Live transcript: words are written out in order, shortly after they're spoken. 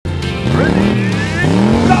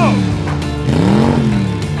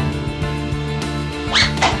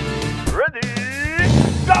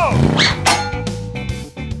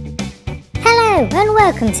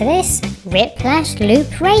welcome to this Whiplash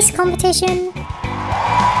Loop race competition.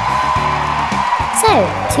 So,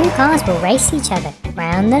 two cars will race each other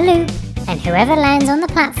round the loop, and whoever lands on the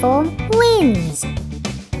platform wins.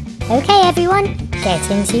 Okay everyone,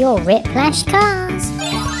 get into your Whiplash cars.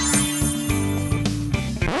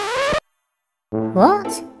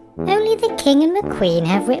 What? Only the King and McQueen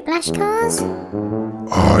have Whiplash cars?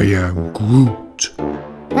 I am Groot.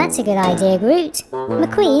 That's a good idea, Groot.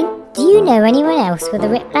 McQueen, do you know anyone else with a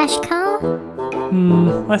Whiplash car?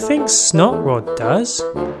 I think Snotrod does.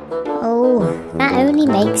 Oh, that only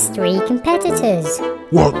makes 3 competitors.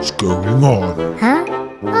 What's going on? Huh?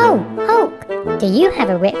 Oh, Hulk, do you have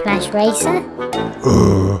a Whiplash racer?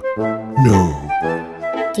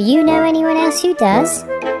 No. Do you know anyone else who does?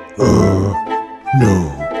 No.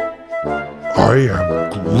 I am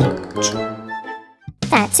Groot.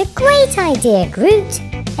 That's a great idea, Groot.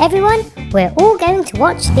 Everyone, we're all going to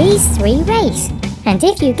watch these 3 race. And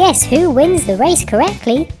if you guess who wins the race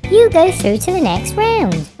correctly, you go through to the next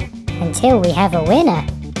round. Until we have a winner.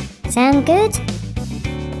 Sound good?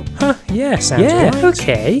 Huh, yeah, sounds right.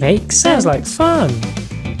 Okay. Makes sense. Sounds like fun.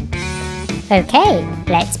 Okay,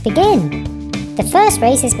 let's begin. The first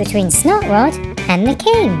race is between Snotrod and the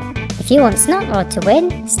King. If you want Snotrod to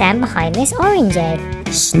win, stand behind this orange egg.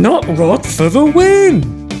 Snotrod for the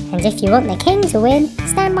win! And if you want the King to win,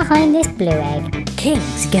 stand behind this blue egg.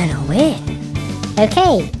 King's gonna win.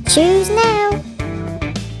 Okay, choose now.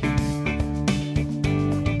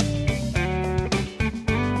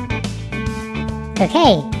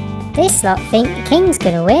 Okay, this lot think the King's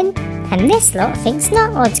gonna win, and this lot thinks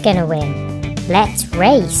Snotrod's gonna win. Let's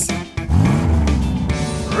race.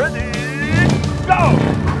 Ready, go!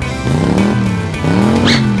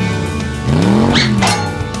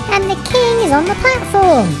 And the King is on the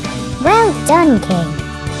platform. Well done, King.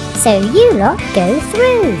 So you lot go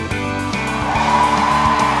through.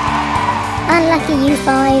 Unlucky you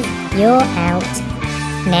 5, you're out.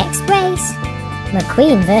 Next race,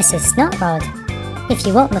 McQueen versus Snotrod. If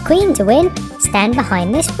you want McQueen to win, stand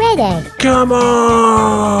behind this red egg. Come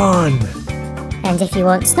on! And if you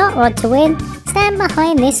want Snotrod to win, stand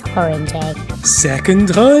behind this orange egg. Second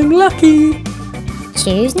time lucky!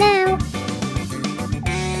 Choose now.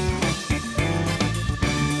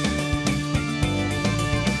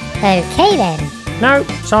 Okay then. No,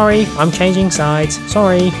 sorry, I'm changing sides.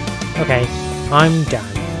 Sorry. Okay, I'm done.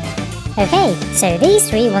 Okay, so these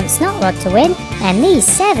 3 want Snotrod to win, and these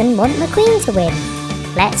 7 want McQueen to win.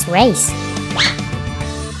 Let's race.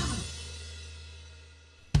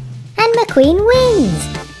 And McQueen wins!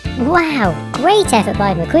 Wow, great effort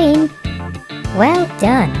by McQueen. Well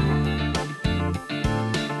done.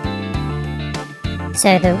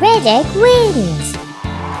 So the red egg wins.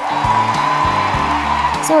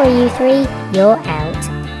 Sorry you 3, you're out.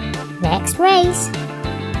 Next race,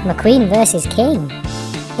 McQueen versus King.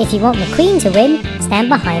 If you want McQueen to win, stand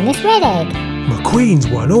behind this red egg. McQueen's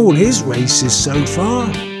won all his races so far.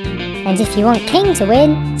 And if you want King to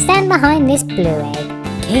win, stand behind this blue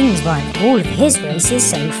egg. King's won all of his races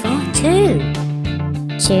so far too.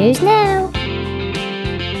 Choose now.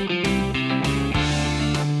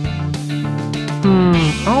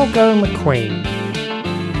 I'll go McQueen.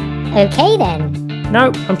 Okay then.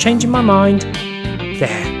 No, I'm changing my mind.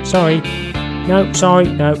 There, sorry. No, sorry,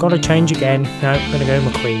 no, gotta change again. No, I'm gonna go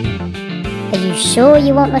McQueen. Are you sure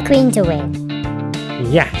you want McQueen to win?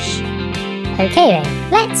 Yes. Okay then,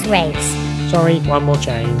 let's race. Sorry, one more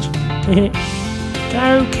change.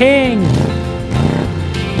 Go King!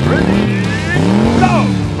 Ready, go!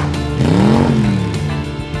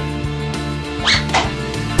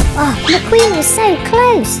 Oh, McQueen was so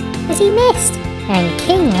close, but he missed. And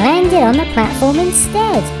King landed on the platform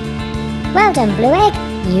instead. Well done, Blue Egg.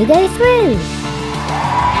 You go through.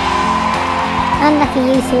 Unlucky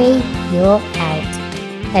you 3, you're out.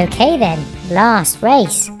 Okay then, last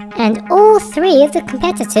race. And all 3 of the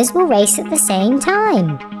competitors will race at the same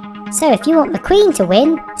time. So if you want McQueen to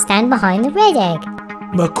win, stand behind the red egg.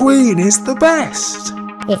 McQueen is the best!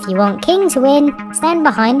 If you want King to win, stand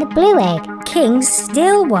behind the blue egg. King's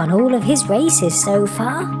still won all of his races so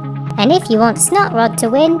far. And if you want Snotrod to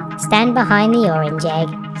win, stand behind the orange egg.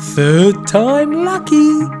 Third time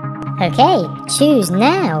lucky! Okay, choose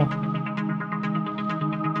now.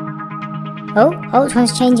 Oh,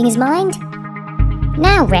 Ultron's changing his mind.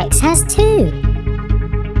 Now Rex has 2.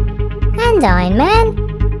 And Iron Man.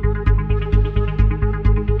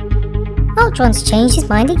 Ultron's changed his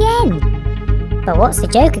mind again. But what's the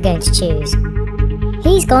Joker going to choose?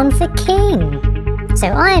 He's gone for King. So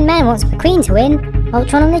Iron Man wants McQueen to win,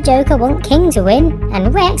 Ultron and the Joker want King to win,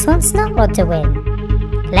 and Rex wants Snotrod to win.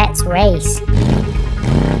 Let's race.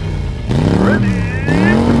 Ready,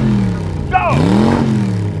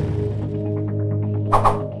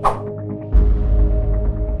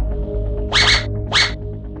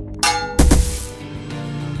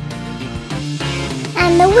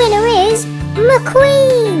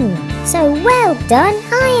 done,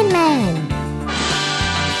 Iron Man!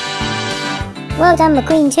 Well done,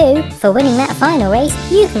 McQueen too. For winning that final race,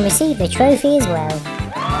 you can receive the trophy as well.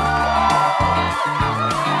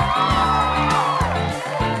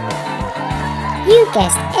 You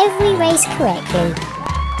guessed every race correctly.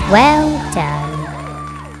 Well done.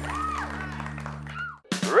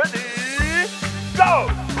 Ready, go!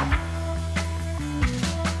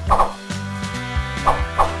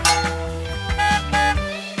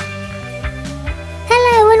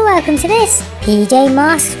 Hello and welcome to this PJ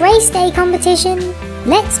Masks Race Day competition.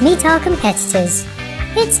 Let's meet our competitors.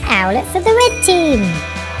 It's Owlet for the red team,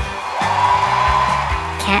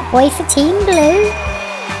 Catboy for Team Blue,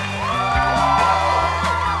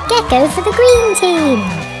 Gecko for the green team,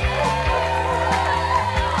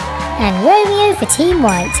 and Romeo for Team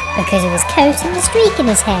White because of his coat and the streak in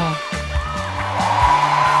his hair.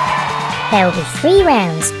 There will be 3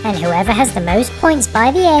 rounds, and whoever has the most points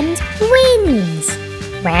by the end wins!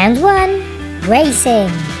 Round 1,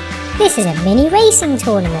 Racing. This is a mini racing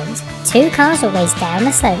tournament. 2 cars will race down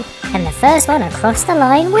the slope, and the first one across the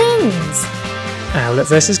line wins. Owlet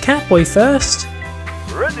versus Catboy first.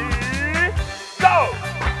 Ready, go!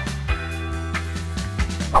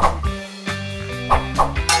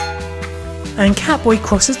 And Catboy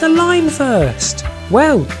crosses the line first.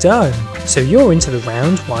 Well done. So you're into the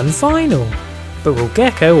round 1 final. But will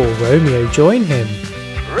Gecko or Romeo join him?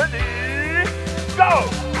 Ready, go!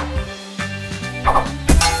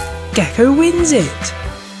 Gecko wins it.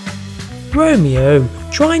 Romeo,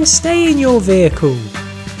 try and stay in your vehicle.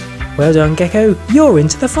 Well done, Gecko, you're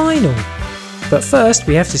into the final. But first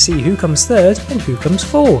we have to see who comes third and who comes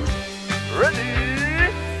fourth.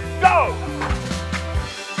 Ready, go!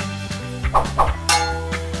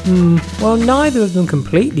 Well, neither of them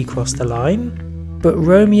completely crossed the line. But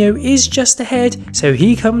Romeo is just ahead, so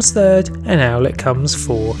he comes third and Owlet comes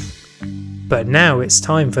fourth. But now it's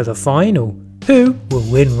time for the final. Who will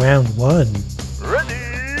win round 1?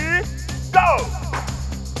 Ready, go!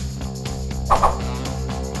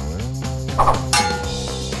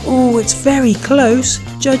 Oh, it's very close,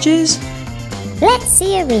 judges. Let's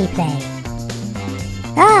see a replay.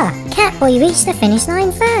 Catboy reached the finish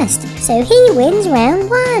line first, so he wins round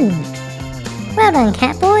 1. Well done,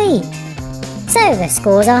 Catboy. So the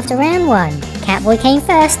scores after round 1. Catboy came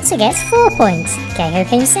first, so gets 4 points. Gecko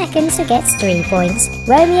came second, so gets 3 points.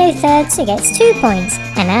 Romeo third, so gets 2 points.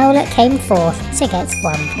 And Owlet came fourth, so gets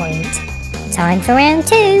 1 point. Time for round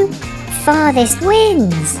 2. Farthest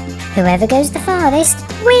wins. Whoever goes the farthest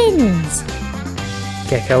wins.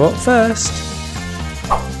 Gecko up first.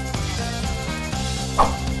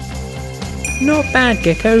 Not bad,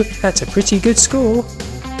 Gecko. That's a pretty good score.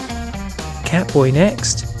 Catboy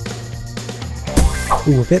next.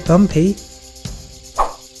 Ooh, a bit bumpy.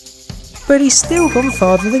 But he's still gone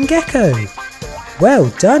farther than Gecko. Well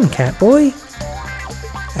done, Catboy.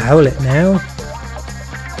 Owlet now.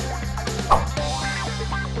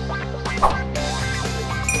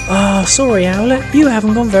 Ah, sorry, Owlet. You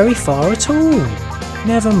haven't gone very far at all.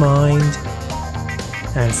 Never mind.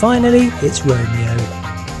 And finally, it's Romeo.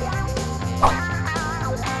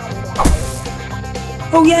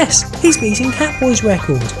 Oh yes, he's beating Catboy's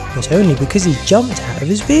record, but only because he jumped out of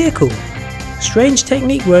his vehicle. Strange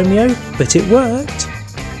technique, Romeo, but it worked.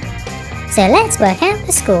 So let's work out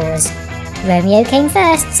the scores. Romeo came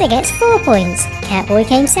first, so gets 4 points. Catboy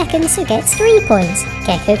came second, so gets 3 points.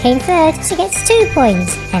 Gecko came third, so gets 2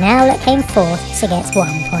 points. And Owlet came fourth, so gets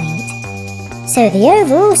 1 point. So the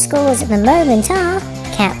overall scores at the moment are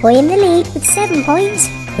Catboy in the lead with 7 points,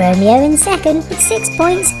 Romeo in second with 6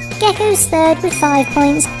 points, Gecko's third with 5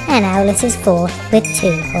 points, and Owlet is fourth with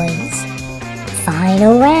 2 points.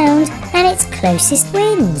 Final round, and it's closest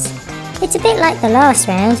wins. It's a bit like the last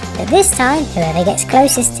round, but this time whoever gets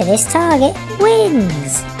closest to this target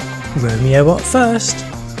wins. Romeo up first.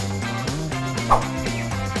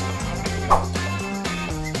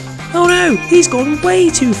 Oh no, he's gone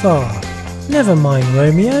way too far. Never mind,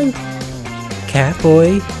 Romeo.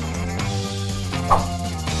 Catboy.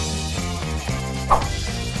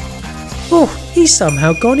 Oh, he's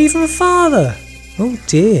somehow gone even farther. Oh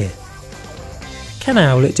dear. Can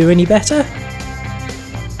Owlet do any better?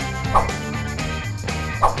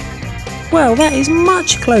 Well, that is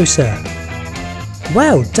much closer.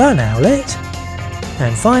 Well done, Owlet.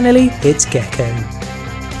 And finally, it's Gecko.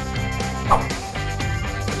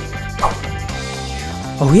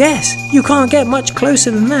 Oh yes, you can't get much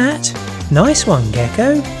closer than that. Nice one,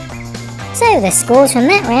 Gecko. So the scores from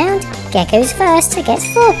that round, Gecko's first, so gets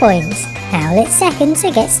 4 points. Owlet second, so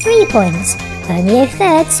gets 3 points. Romeo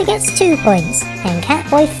third, so gets 2 points. And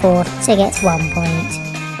Catboy fourth, so gets 1 point.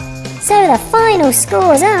 So the final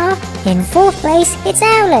scores are In fourth place, it's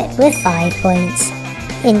Owlet with 5 points.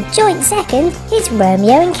 In joint second, it's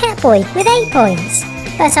Romeo and Catboy with 8 points.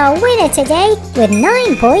 But our winner today with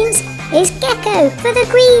 9 points is Gecko for the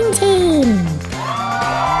green team.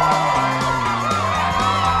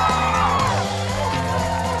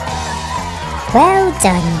 Well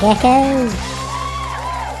done, Gecko.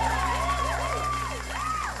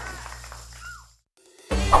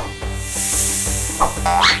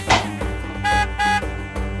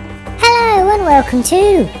 Hello and welcome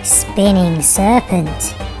to Spinning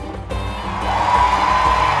Serpent.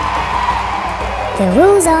 The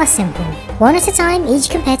rules are simple. One at a time, each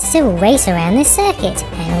competitor will race around this circuit,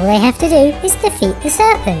 and all they have to do is defeat the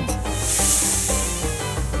serpent.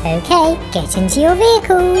 Okay, get into your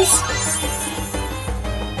vehicles.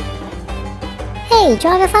 Hey,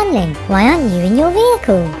 driver Funling, why aren't you in your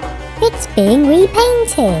vehicle? It's being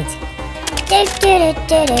repainted.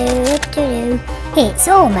 It's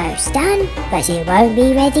almost done, but it won't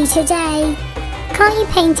be ready today. Can't you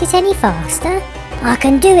paint it any faster? I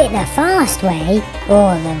can do it the fast way,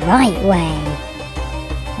 or the right way.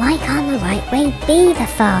 Why can't the right way be the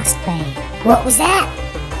fast way? What was that?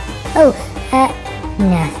 Oh,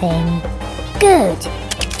 nothing. Good.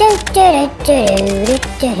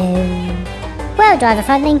 Well, driver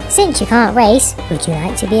Funling, since you can't race, would you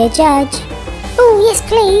like to be a judge? Oh, yes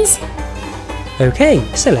please. Okay,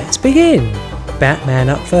 so let's begin. Batman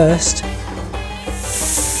up first.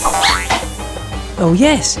 Oh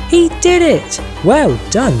yes, he did it! Well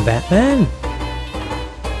done, Batman.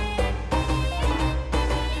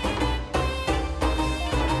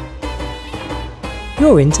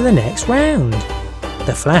 You're into the next round.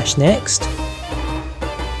 The Flash next.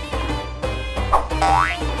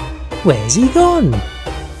 Where's he gone?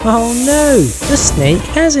 Oh no, the snake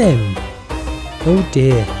has him. Oh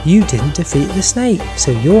dear, you didn't defeat the snake, so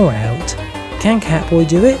you're out. Can Catboy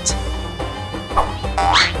do it?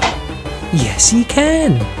 Yes, he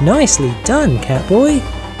can. Nicely done, Catboy.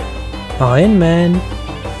 Iron Man.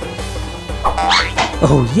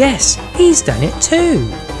 Oh yes, he's done it too.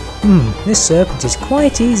 This serpent is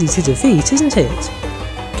quite easy to defeat, isn't it?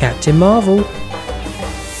 Captain Marvel.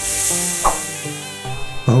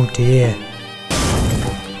 Oh dear.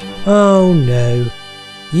 Oh no.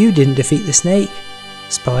 You didn't defeat the snake.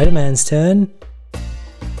 Spider-Man's turn.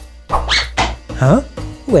 Huh?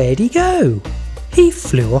 Where'd he go? He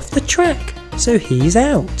flew off the track, so he's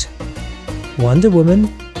out. Wonder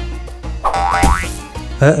Woman.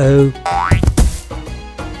 Uh-oh.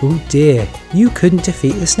 Oh dear, you couldn't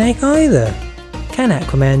defeat the snake either. Can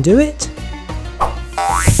Aquaman do it?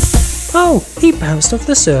 Oh, he bounced off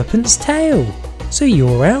the serpent's tail, so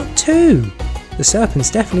you're out too. The serpent's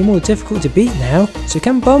definitely more difficult to beat now, so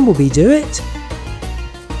can Bumblebee do it?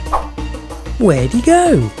 Where'd he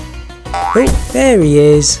go? Oh, there he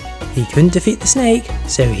is. He couldn't defeat the snake,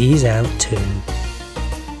 so he's out too.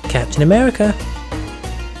 Captain America.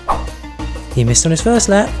 He missed on his first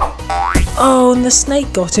lap. Oh, and the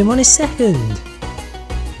snake got him on his second.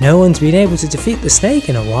 No one's been able to defeat the snake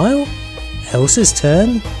in a while. Elsa's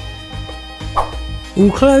turn.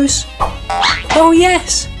 All close. Oh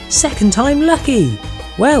yes! Second time lucky!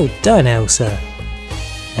 Well done, Elsa.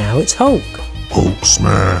 Now it's Hulk. Hulk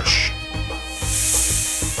smash.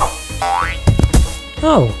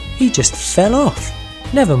 Oh, he just fell off.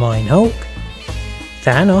 Never mind, Hulk.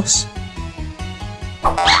 Thanos.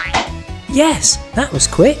 Yes, that was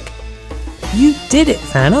quick. You did it,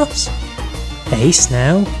 Thanos. Ace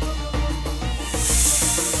now.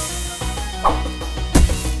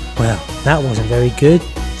 Well, that wasn't very good.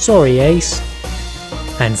 Sorry, Ace.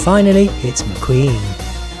 And finally, it's McQueen.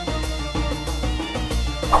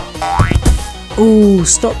 Ooh,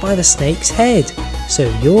 stopped by the snake's head. So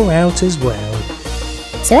you're out as well.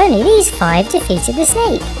 So only these 5 defeated the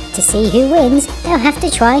snake. To see who wins, they'll have to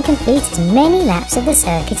try and complete as many laps of the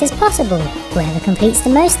circuit as possible. Whoever completes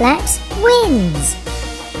the most laps wins.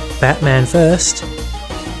 Batman first.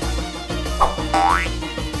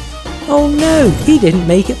 Oh no, he didn't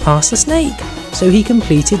make it past the snake, so he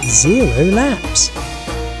completed 0 laps.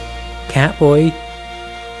 Catboy.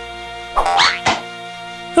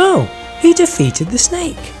 Oh, he defeated the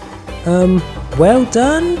snake. Well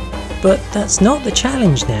done, but that's not the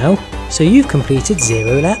challenge now, so you've completed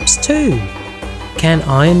 0 laps too. Can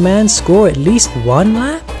Iron Man score at least 1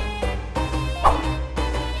 lap?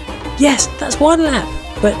 Yes, that's 1 lap,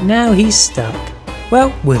 but now he's stuck.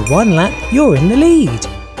 Well, with 1 lap, you're in the lead.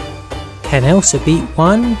 Can Elsa beat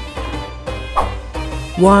 1?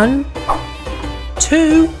 1,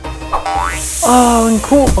 2. Oh, and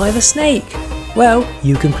caught by the snake. Well,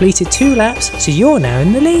 you completed 2 laps, so you're now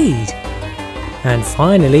in the lead. And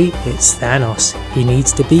finally, it's Thanos. He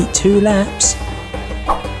needs to beat 2 laps.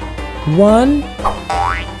 1.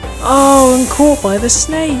 Oh, and caught by the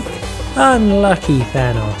snake. Unlucky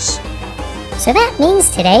Thanos. So that means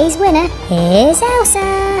today's winner is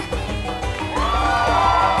Elsa.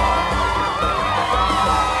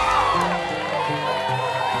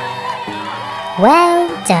 Well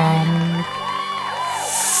done.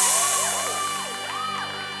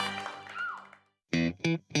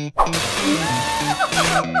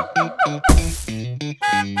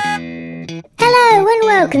 Hello and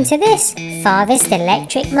welcome to this Farthest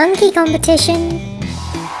Electric Monkey competition.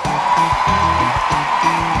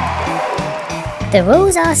 The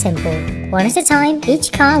rules are simple. One at a time,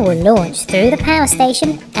 each car will launch through the power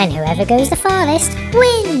station and whoever goes the farthest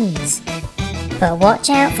wins. But watch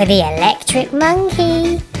out for the electric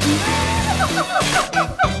monkey.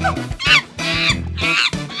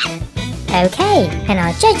 Okay, and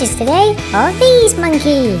our judges today are these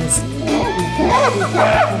monkeys.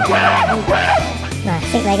 I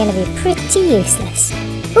think they're going to be pretty useless.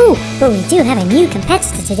 Ooh, but we do have a new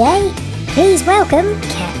competitor today. Please welcome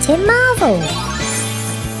Captain Marvel.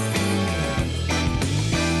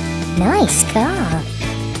 Nice car.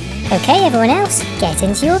 Okay, everyone else, get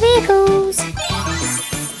into your vehicles.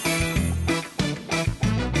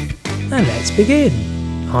 And let's begin.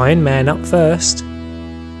 Iron Man up first.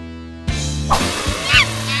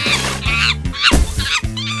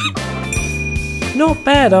 Not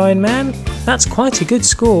bad, Iron Man. That's quite a good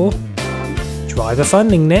score. Driver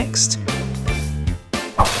Funling next.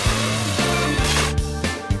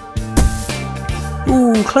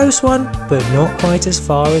 Ooh, close one, but not quite as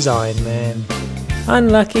far as Iron Man.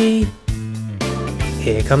 Unlucky.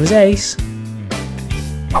 Here comes Ace.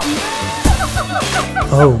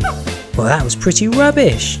 Oh, well that was pretty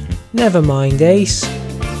rubbish. Never mind, Ace.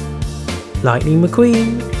 Lightning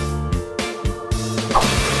McQueen.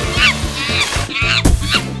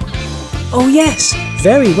 Oh yes,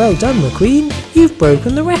 very well done, McQueen. You've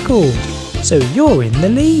broken the record, so you're in the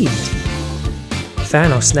lead.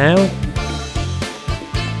 Thanos now.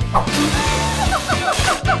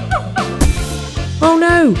 Oh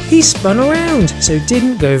no, he spun around, so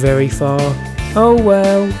didn't go very far. Oh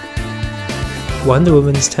well. Wonder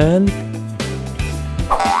Woman's turn.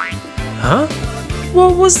 Huh?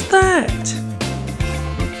 What was that?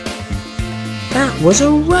 That was a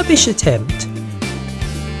rubbish attempt.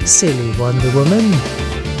 Silly Wonder Woman.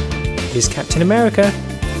 Here's Captain America.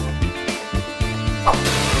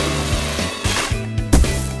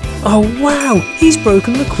 Oh wow, he's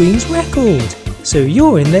broken McQueen's record. So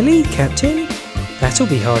you're in the lead, Captain. That'll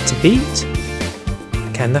be hard to beat.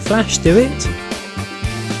 Can the Flash do it?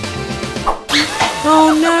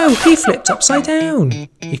 Oh no, he flipped upside down.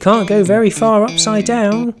 You can't go very far upside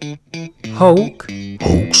down. Hulk.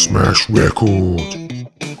 Hulk smash record.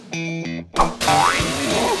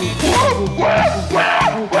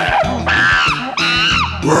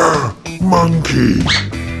 Wah, monkey.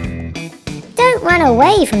 Don't run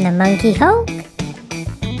away from the monkey, Hulk.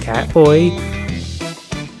 Catboy.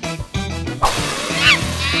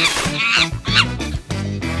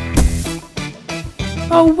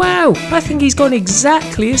 Oh wow, I think he's gone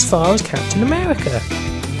exactly as far as Captain America.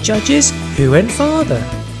 Judges, who went farther?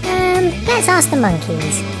 Let's ask the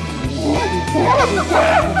monkeys.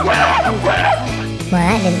 Well,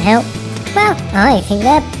 that didn't help. Well, I think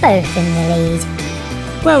they're both in the lead.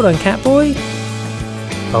 Well done, Catboy.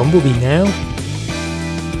 Bumblebee now.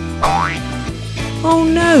 Oh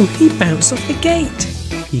no, he bounced off the gate.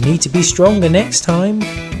 You need to be stronger next time.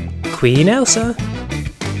 Queen Elsa.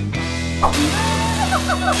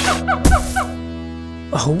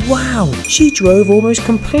 Oh wow, she drove almost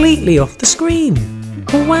completely off the screen.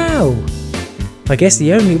 Oh wow. I guess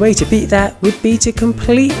the only way to beat that would be to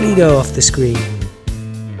completely go off the screen.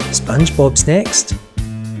 SpongeBob's next.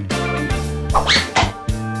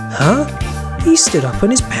 Huh? He stood up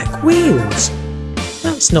on his back wheels.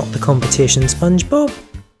 That's not the competition, SpongeBob.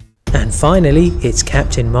 And finally, it's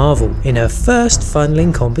Captain Marvel in her first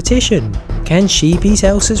Funling competition. Can she beat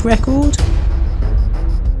Elsa's record?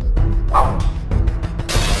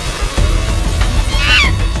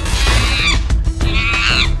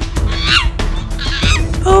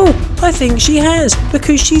 Oh, I think she has,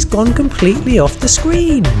 because she's gone completely off the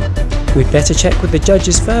screen. We'd better check with the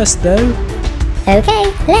judges first though.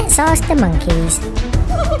 Okay, let's ask the monkeys.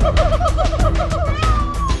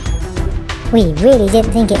 We really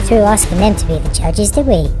didn't think it through asking them to be the judges, did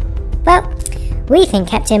we? Well, we think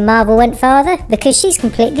Captain Marvel went farther because she's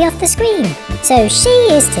completely off the screen. So she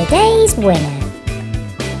is today's winner.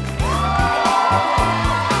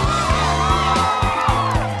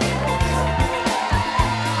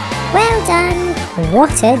 Well done.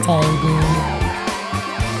 What a debut!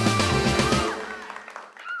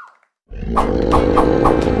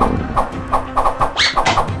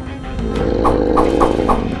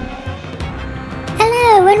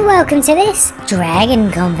 Hello and welcome to this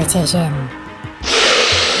dragon competition.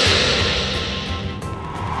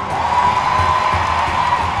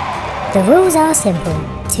 The rules are simple.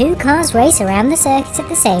 2 cars race around the circuit at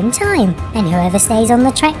the same time, and whoever stays on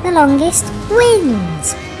the track the longest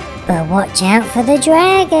wins. But watch out for the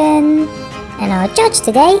dragon. And our judge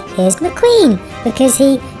today is McQueen, because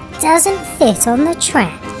he doesn't fit on the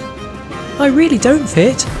track. I really don't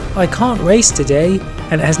fit. I can't race today,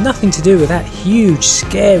 and it has nothing to do with that huge,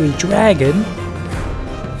 scary dragon.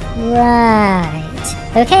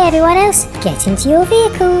 Right. Okay, everyone else, get into your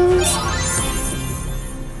vehicles.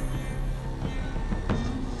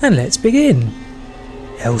 And let's begin.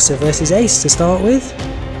 Elsa versus Ace to start with.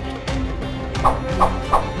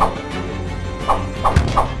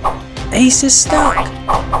 Ace is stuck.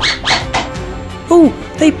 Oh,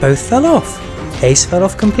 they both fell off. Ace fell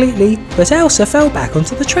off completely, but Elsa fell back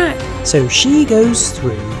onto the track, so she goes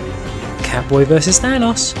through. Catboy versus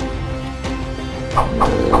Thanos.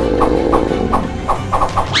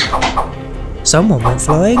 Someone went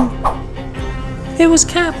flying. It was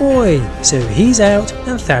Catboy, so he's out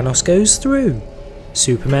and Thanos goes through.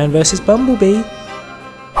 Superman versus Bumblebee.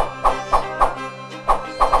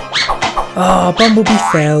 Ah, Bumblebee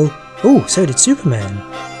fell. Oh, so did Superman.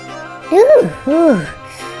 Ooh,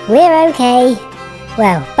 we're okay.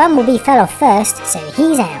 Well, Bumblebee fell off first, so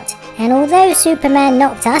he's out. And although Superman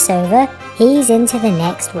knocked us over, he's into the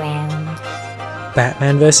next round.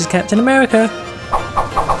 Batman versus Captain America.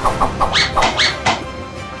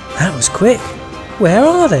 That was quick. Where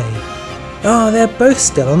are they? Oh, they're both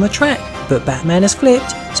still on the track, but Batman has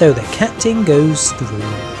flipped, so the captain goes through.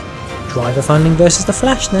 Driver Funling versus the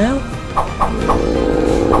Flash now.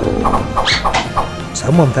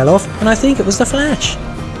 Someone fell off, and I think it was the Flash.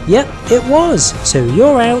 Yep, it was, so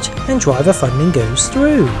you're out, and Driver Funling goes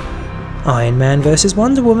through. Iron Man versus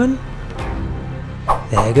Wonder Woman.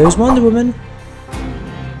 There goes Wonder Woman.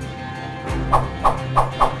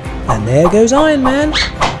 And there goes Iron Man.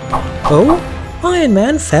 Oh! Iron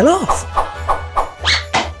Man fell off!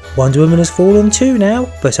 Wonder Woman has fallen too now,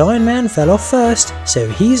 but Iron Man fell off first, so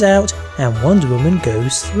he's out and Wonder Woman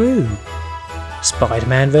goes through.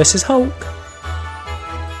 Spider-Man versus Hulk.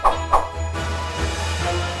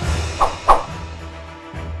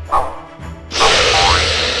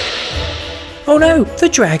 Oh no, the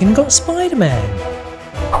dragon got Spider-Man!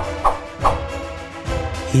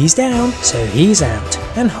 He's down, so he's out,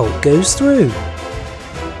 and Hulk goes through.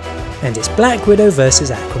 And it's Black Widow versus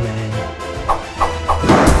Aquaman.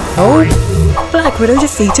 Oh! Black Widow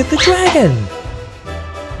defeated the dragon!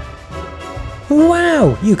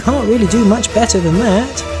 Wow! You can't really do much better than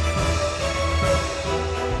that.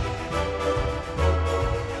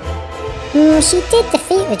 She did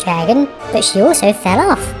defeat the dragon, but she also fell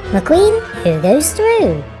off. McQueen, who goes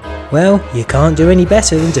through? Well, you can't do any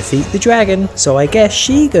better than defeat the dragon, so I guess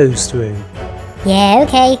she goes through. Yeah,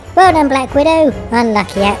 okay. Well done, Black Widow.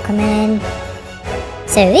 Unlucky Aquaman.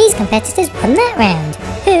 So these competitors won that round.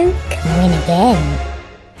 Who can win again?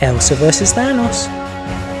 Elsa versus Thanos.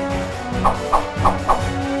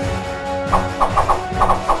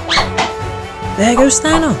 There goes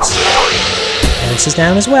Thanos. Elsa's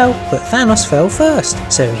down as well, but Thanos fell first,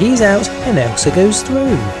 so he's out and Elsa goes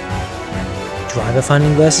through. Driver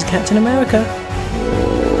Funling versus Captain America.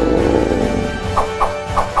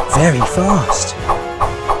 Very fast.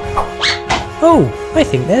 Oh, I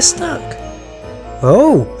think they're stuck.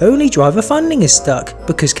 Oh, only Driver Funling is stuck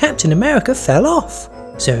because Captain America fell off.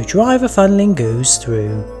 So Driver Funling goes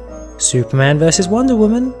through. Superman versus Wonder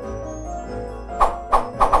Woman.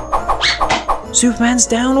 Superman's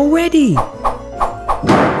down already.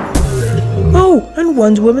 Oh, and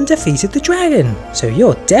Wonder Woman defeated the dragon. So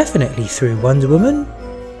you're definitely through, Wonder Woman.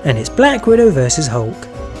 And it's Black Widow versus Hulk.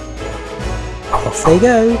 Off they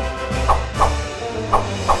go.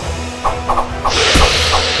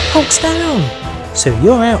 Hulk's down. So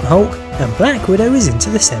you're out, Hulk, and Black Widow is into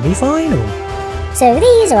the semi-final. So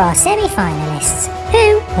these are our semi-finalists.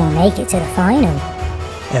 Who will make it to the final?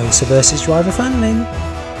 Elsa versus Driver Funling.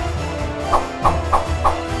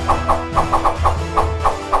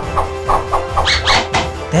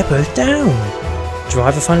 They're both down.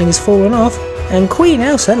 Driver Funling has fallen off, and Queen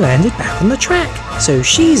Elsa landed back on the track, so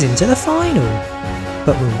she's into the final.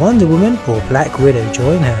 But will Wonder Woman or Black Widow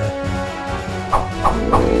join her?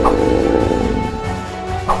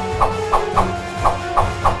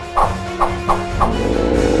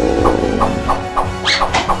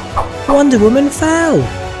 Wonder Woman fell.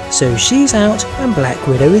 so she's out and Black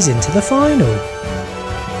Widow is into the final.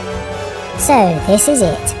 So this is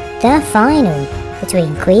it, the final,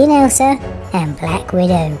 between Queen Elsa and Black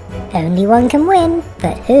Widow. Only one can win,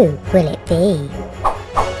 but who will it be?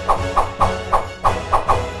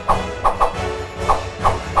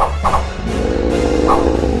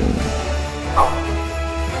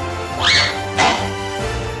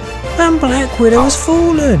 And Black Widow has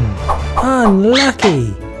fallen.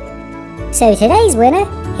 Unlucky. So today's winner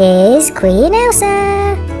is Queen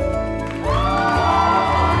Elsa.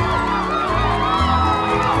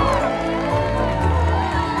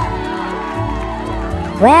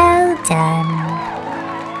 Well done.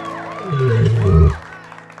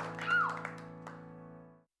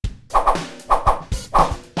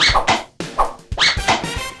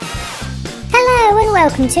 Hello and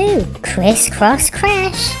welcome to Crisscross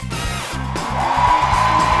Crash.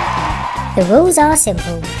 The rules are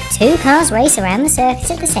simple. 2 cars race around the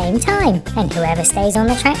circuit at the same time, and whoever stays on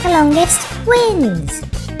the track the longest wins.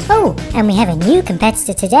 Oh, and we have a new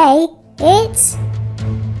competitor today. It's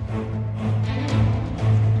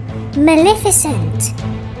Maleficent.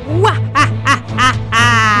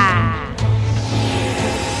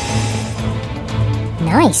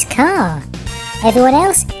 Nice car. Everyone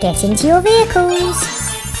else, get into your vehicles.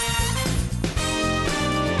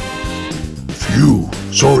 Phew,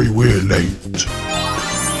 sorry we're late.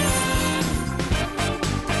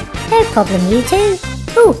 No problem, you two.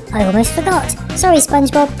 Oh, I almost forgot. Sorry,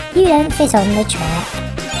 SpongeBob, you don't fit on the track.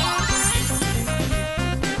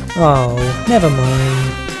 Oh, never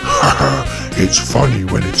mind. It's funny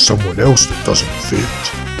when it's someone else that doesn't fit.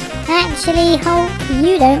 Actually, Hulk,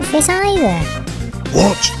 you don't fit either.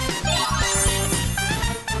 What?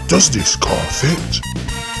 Does this car fit?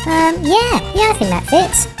 Yeah, I think that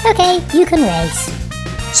fits. Okay, you can race.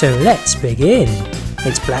 So let's begin.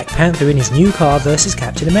 It's Black Panther in his new car versus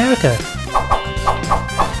Captain America.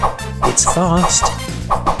 It's fast.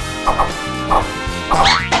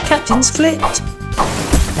 Captain's flipped.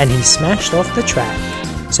 And he smashed off the track.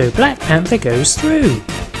 So Black Panther goes through.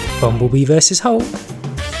 Bumblebee versus Hulk.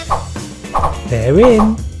 They're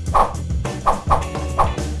in.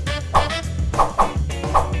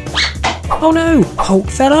 Oh no, Hulk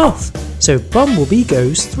fell off. So Bumblebee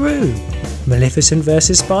goes through. Maleficent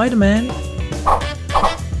versus Spider-Man.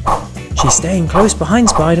 She's staying close behind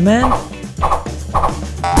Spider-Man.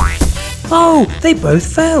 Oh, they both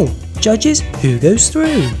fell. Judges, who goes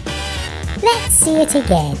through? Let's see it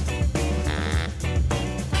again.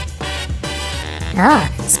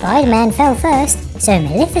 Ah, Spider-Man fell first, so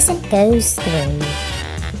Maleficent goes through.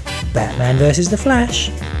 Batman versus the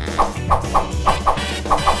Flash.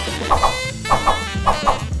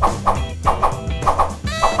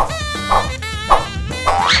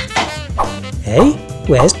 Hey,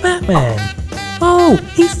 where's Batman? Oh,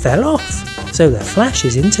 he fell off. So the Flash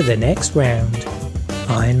is into the next round.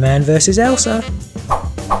 Iron Man versus Elsa.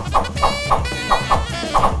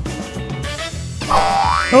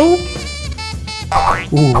 Oh!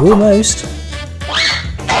 Ooh, almost.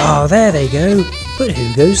 Oh, there they go. But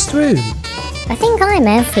who goes through? I think Iron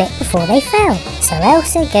Man flipped before they fell, so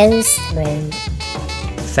Elsa goes through.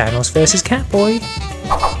 Thanos versus Catboy.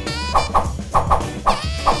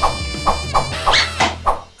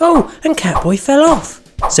 Oh, and Catboy fell off.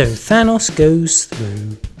 So Thanos goes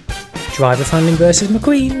through. Driver Funling versus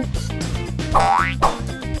McQueen.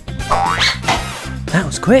 That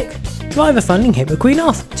was quick. Driver Funling hit McQueen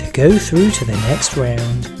off to go through to the next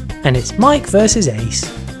round. And it's Mike versus Ace.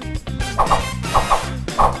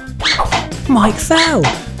 Mike fell.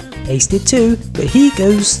 Ace did too, but he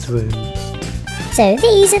goes through. So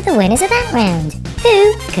these are the winners of that round.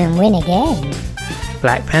 Who can win again?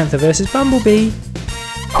 Black Panther versus Bumblebee.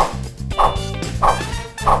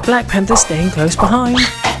 Black Panther staying close behind.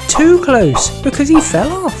 Too close because he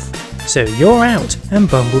fell off. So you're out and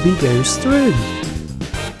Bumblebee goes through.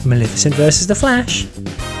 Maleficent versus the Flash.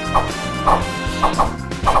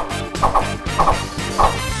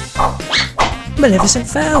 Maleficent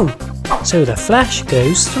fell. So the Flash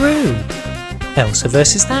goes through. Elsa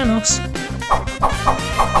versus Thanos.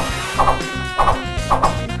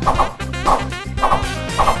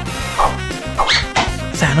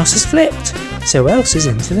 Thanos has flipped. So Elsa's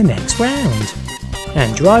into the next round.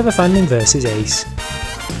 And Driver Funling versus Ace.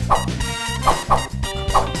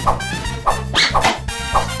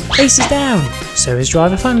 Ace is down, so is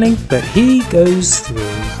Driver Funling, but he goes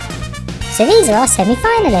through. So these are our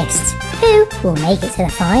semi-finalists. Who will make it to the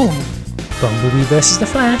final? Bumblebee versus the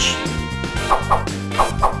Flash.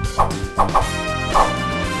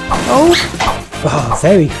 Oh,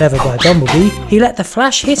 very clever by Bumblebee. He let the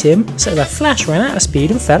Flash hit him, so the Flash ran out of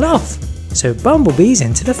speed and fell off. So Bumblebee's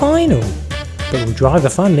into the final. But will Driver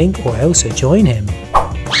Funling or Elsa join him?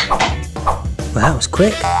 Well, that was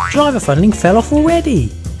quick. Driver Funling fell off already.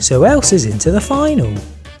 So Elsa's into the final.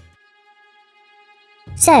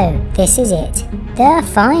 So, this is it. The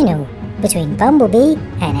final between Bumblebee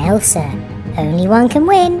and Elsa. Only one can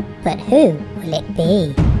win, but who will it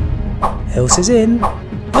be? Elsa's in.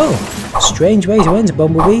 Oh, strange way to enter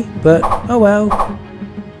Bumblebee, but oh well.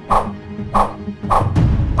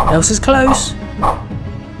 Elsa's close.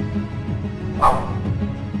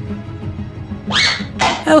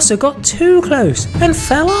 Elsa got too close and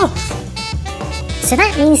fell off. So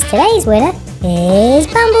that means today's winner is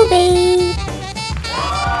Bumblebee.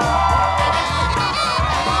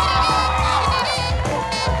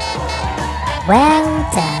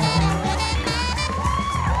 Well done.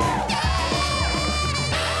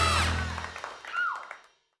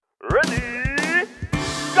 Ready,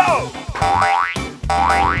 go!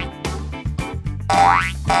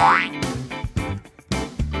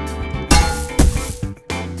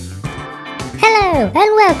 Hello and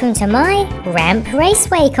welcome to my Ramp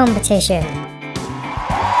Raceway competition.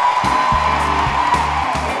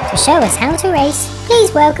 To show us how to race,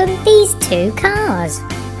 please welcome these two cars.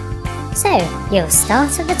 So, you'll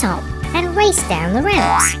start at the top and race down the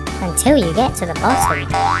ramps until you get to the bottom.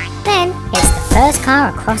 Then, it's the first car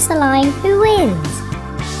across the line who wins.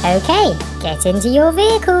 Okay, get into your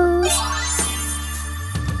vehicles.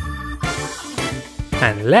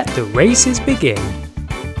 And let the races begin.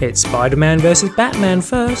 It's Spider-Man versus Batman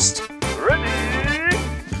first. Ready,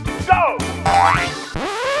 go!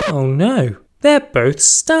 Oh no, they're both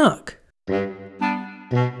stuck.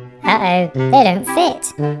 Uh-oh, they don't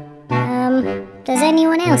fit. Does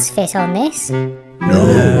anyone else fit on this?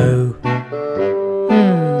 No.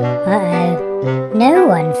 Uh-oh. No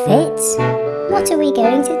one fits. What are we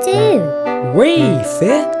going to do? We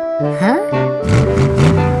fit. Huh?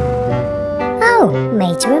 Oh,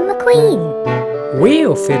 Mater and McQueen.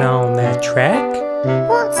 We'll fit on that track.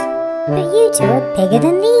 What? But you two are bigger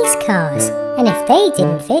than these cars. And if they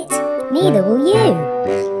didn't fit, neither will you.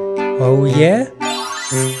 Oh yeah?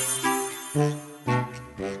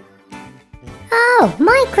 Oh,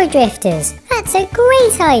 microdrifters! That's a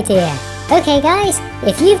great idea! Okay guys,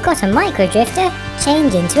 if you've got a microdrifter,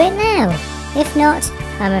 change into it now. If not,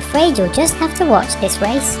 I'm afraid you'll just have to watch this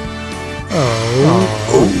race. Oh.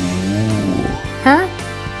 Huh?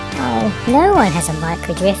 Oh, no one has a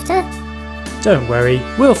microdrifter. Don't worry,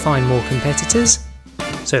 we'll find more competitors.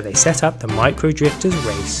 So they set up the Microdrifters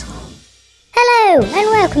race. Hello, and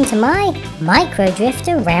welcome to my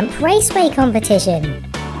Microdrifter Ramp Raceway competition.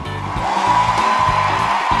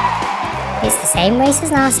 It's the same race as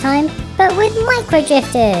last time, but with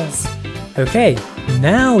microdrifters. Okay,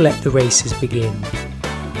 now let the races begin.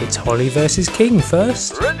 It's Holly versus King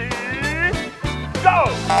first. Ready, go!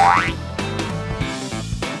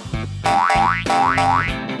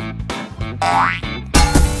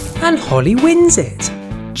 And Holly wins it.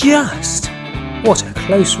 Just. What a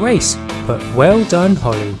close race, but well done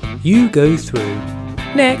Holly, you go through.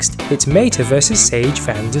 Next, it's Mater versus Sage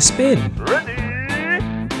Van der Spin. Ready,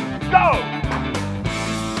 go!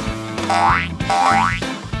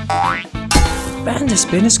 Van der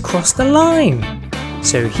Spin has crossed the line,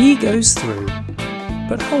 so he goes through.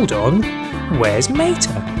 But hold on, where's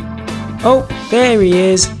Mater? Oh, there he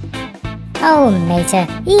is. Oh, Mater,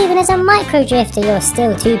 even as a microdrifter, you're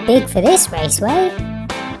still too big for this raceway.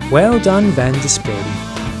 Well done Van der Spin.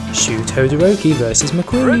 Shoot Todoroki versus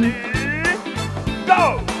McQueen. Ready,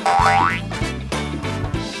 go!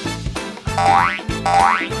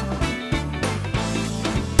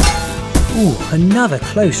 Ooh, another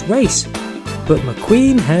close race, but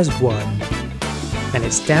McQueen has won. And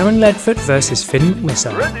it's Darren Ledford versus Finn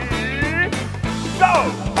McMissile. Ready, go!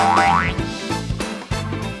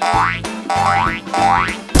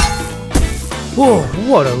 Whoa,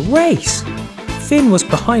 what a race! Finn was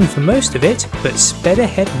behind for most of it, but sped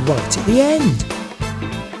ahead right at the end.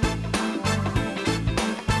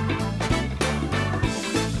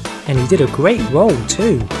 And he did a great roll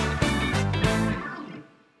too.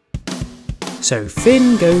 So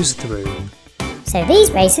Finn goes through. So these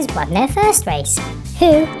racers won their first race.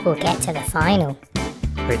 Who will get to the final?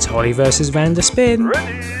 It's Holly versus Van der Spin.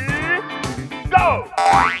 Ready, go!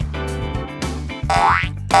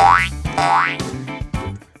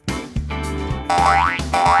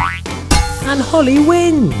 And Holly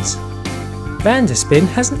wins! Van der Spin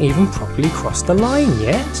hasn't even properly crossed the line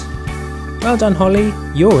yet. Well done Holly,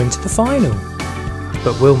 you're into the final.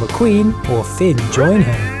 But will McQueen or Finn join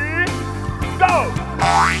her? Go!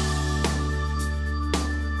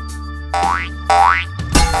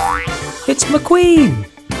 It's McQueen!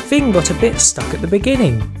 thing got a bit stuck at the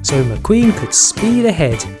beginning, so McQueen could speed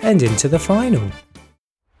ahead and into the final.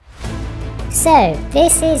 So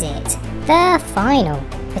this is it, the final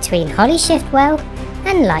between Holly Shiftwell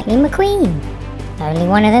and Lightning McQueen. Only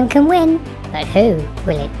one of them can win, but who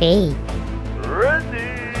will it be?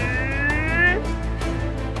 Ready,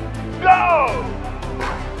 go!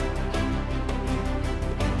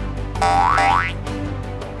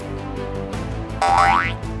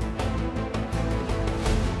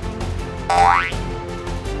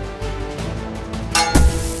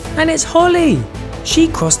 And it's Holly! She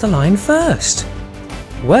crossed the line first.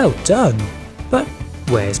 Well done, but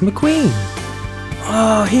where's McQueen?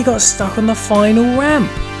 Oh, he got stuck on the final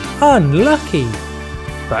ramp. Unlucky.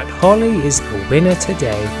 But Holly is the winner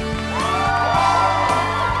today.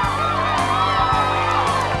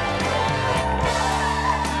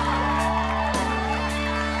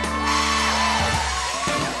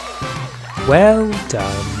 Well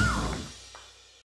done.